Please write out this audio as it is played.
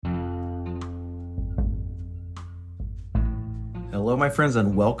Hello, my friends,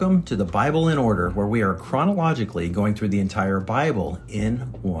 and welcome to the Bible in Order, where we are chronologically going through the entire Bible in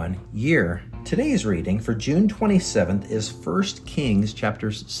 1 year. Today's reading for June 27th is 1 Kings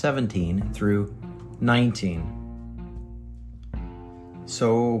chapters 17 through 19.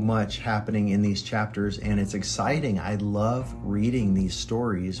 So much happening in these chapters, and it's exciting. I love reading these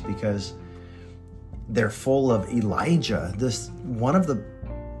stories because they're full of Elijah, one of the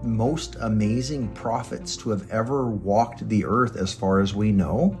most amazing prophets to have ever walked the earth as far as we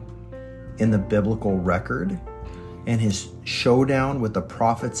know in the biblical record, and his showdown with the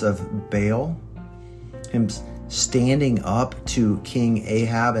prophets of Baal, him standing up to King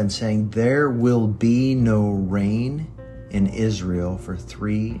Ahab and saying, "There will be no rain in Israel for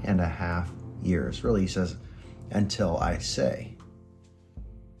 3.5 years. Really, he says, until I say.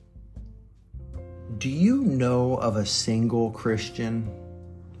 Do you know of a single Christian?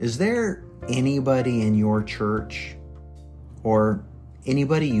 Is there anybody in your church or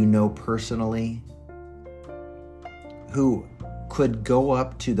anybody you know personally who could go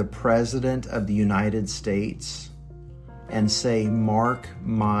up to the President of the United States and say, "Mark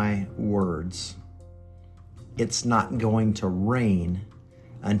my words, it's not going to rain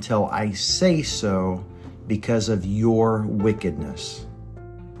until I say so because of your wickedness,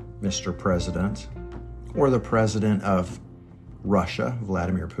 Mr. President," or the President of Russia,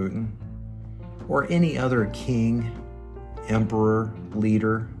 Vladimir Putin, or any other king, emperor,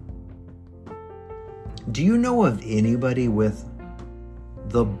 leader? Do you know of anybody with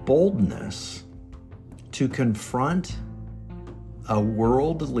the boldness to confront a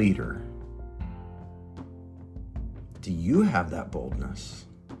world leader? Do you have that boldness?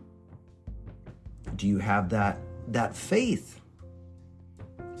 Do you have that faith?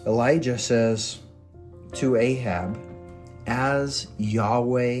 Elijah says to Ahab, "As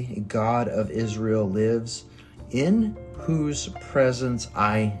Yahweh, God of Israel, lives, in whose presence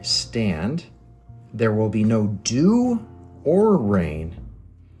I stand, there will be no dew or rain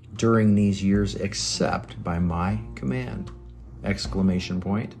during these years except by my command!" Exclamation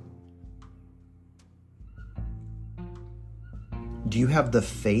point. Do you have the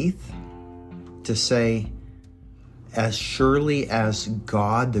faith to say, "As surely as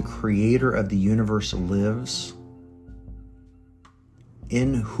God, the creator of the universe, lives,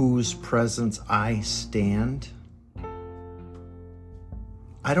 in whose presence I stand"?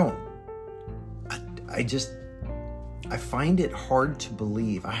 I find it hard to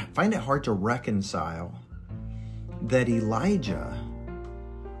believe. I find it hard to reconcile that Elijah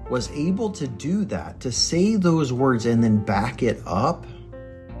was able to do that, to say those words and then back it up.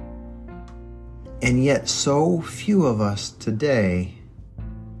 And yet so few of us today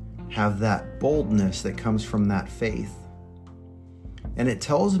have that boldness that comes from that faith. And it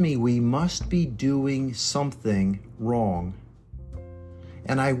tells me we must be doing something wrong.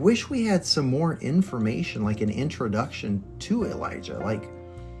 And I wish we had some more information, like an introduction to Elijah. Like,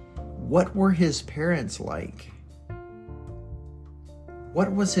 what were his parents like?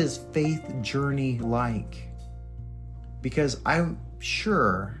 What was his faith journey like? Because I'm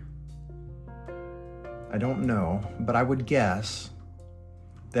sure, I don't know, but I would guess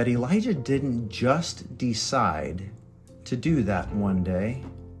that Elijah didn't just decide to do that one day.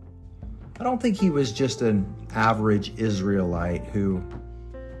 I don't think he was just an average Israelite who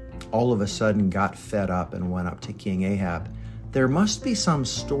all of a sudden got fed up and went up to King Ahab. There must be some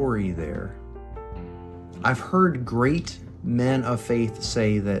story there. I've heard great men of faith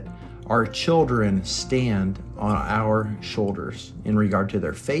say that our children stand on our shoulders in regard to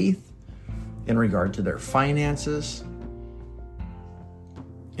their faith, in regard to their finances,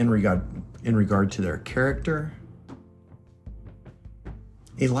 in regard to their character.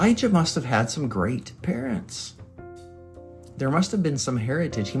 Elijah must have had some great parents. There must have been some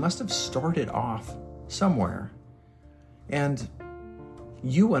heritage. He must have started off somewhere. And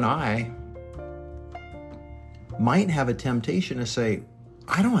you and I might have a temptation to say,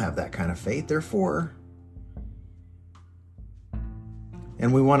 "I don't have that kind of faith, therefore."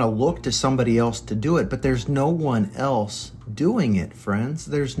 And we want to look to somebody else to do it, but there's no one else doing it, friends.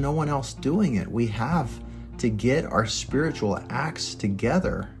 There's no one else doing it. We have to get our spiritual acts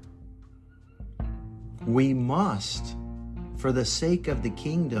together. We must, for the sake of the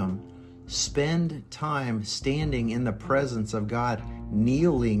kingdom, spend time standing in the presence of God,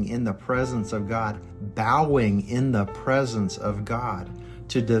 kneeling in the presence of God, bowing in the presence of God,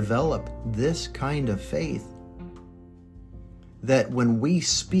 to develop this kind of faith that when we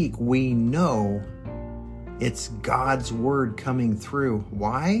speak, we know it's God's word coming through.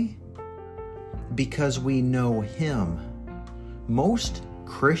 Why? Because we know Him. Most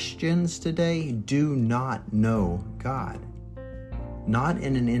Christians today do not know God. not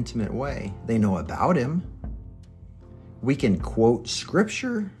in an intimate way. They know about him. We can quote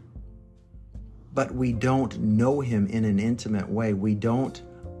scripture, but we don't know him in an intimate way. We don't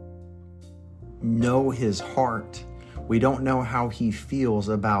know his heart. We don't know how he feels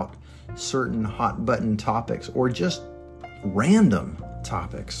about certain hot button topics or just random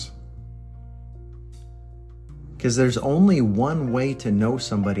topics. Because there's only one way to know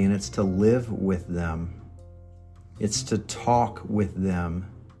somebody, and it's to live with them. It's to talk with them.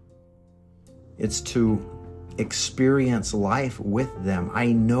 It's to experience life with them.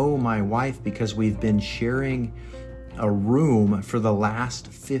 I know my wife because we've been sharing a room for the last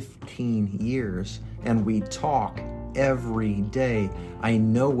 15 years, and we talk every day. I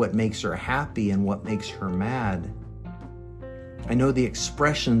know what makes her happy and what makes her mad. I know the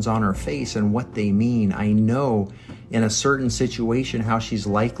expressions on her face and what they mean. I know in a certain situation how she's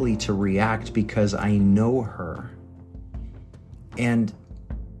likely to react because I know her. And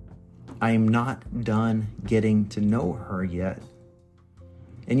I'm not done getting to know her yet.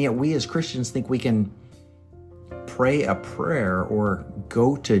 And yet we as Christians think we can pray a prayer or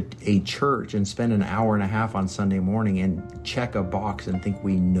go to a church and spend an hour and a half on Sunday morning and check a box and think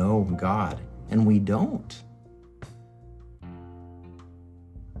we know God. And we don't.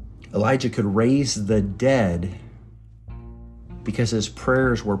 Elijah could raise the dead because his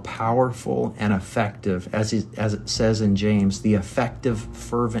prayers were powerful and effective. As it says in James, the effective,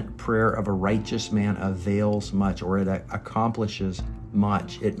 fervent prayer of a righteous man avails much, or it accomplishes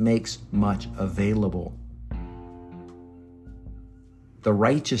much. It makes much available. The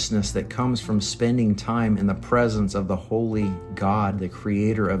righteousness that comes from spending time in the presence of the holy God, the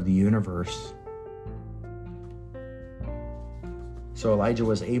creator of the universe. So Elijah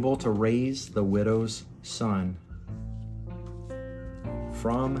was able to raise the widow's son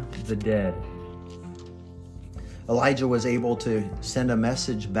from the dead. Elijah was able to send a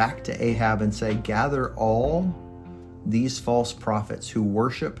message back to Ahab and say, gather all these false prophets who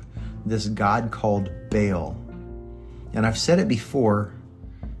worship this god called Baal. And I've said it before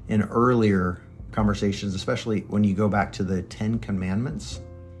in earlier conversations, especially when you go back to the 10 Commandments.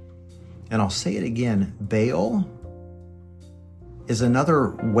 And I'll say it again, Baal is another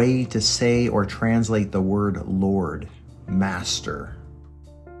way to say or translate the word Lord, Master,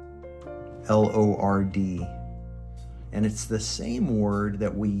 Lord. And it's the same word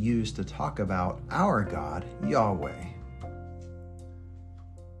that we use to talk about our God, Yahweh.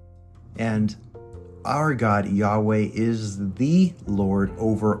 And our God, Yahweh, is the Lord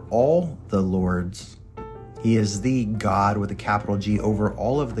over all the lords. He is the God with a capital G over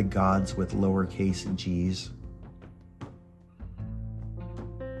all of the gods with lowercase g's.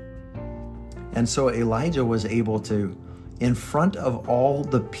 And so Elijah was able to, in front of all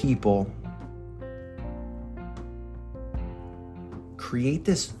the people, create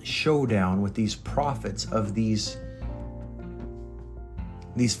this showdown with these prophets of these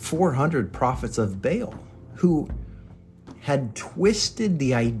 400 prophets of Baal who had twisted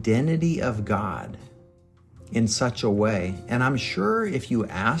the identity of God in such a way. And I'm sure if you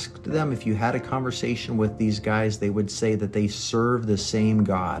asked them, if you had a conversation with these guys, they would say that they serve the same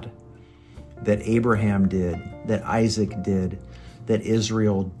God that Abraham did, that Isaac did, that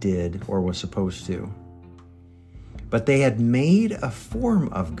Israel did or was supposed to. But they had made a form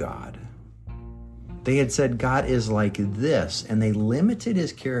of God. They had said God is like this, and they limited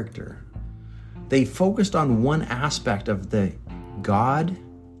his character. They focused on one aspect of the God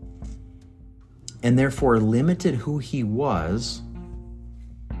and therefore limited who he was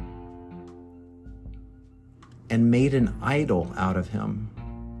and made an idol out of him.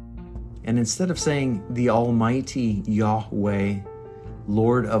 And instead of saying the Almighty Yahweh,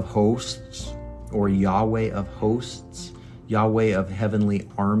 Lord of hosts, or Yahweh of hosts, Yahweh of heavenly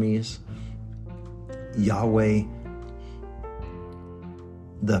armies, Yahweh,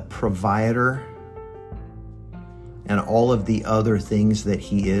 the provider, and all of the other things that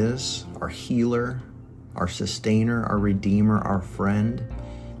he is, our healer, our sustainer, our redeemer, our friend,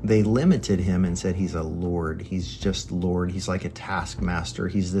 they limited him and said he's a Lord. He's just Lord. He's like a taskmaster.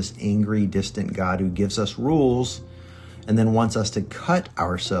 He's this angry, distant God who gives us rules and then wants us to cut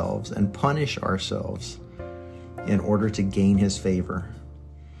ourselves and punish ourselves in order to gain his favor.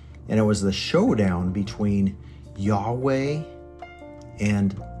 And it was the showdown between Yahweh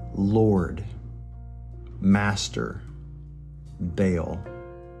and Lord, Master, Baal.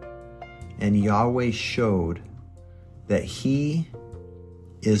 And Yahweh showed that he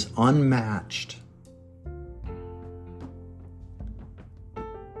is unmatched.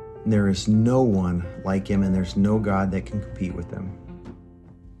 There is no one like him, and there's no God that can compete with him.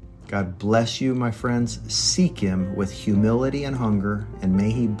 God bless you, my friends. Seek Him with humility and hunger, and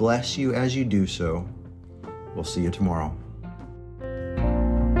may He bless you as you do so. We'll see you tomorrow.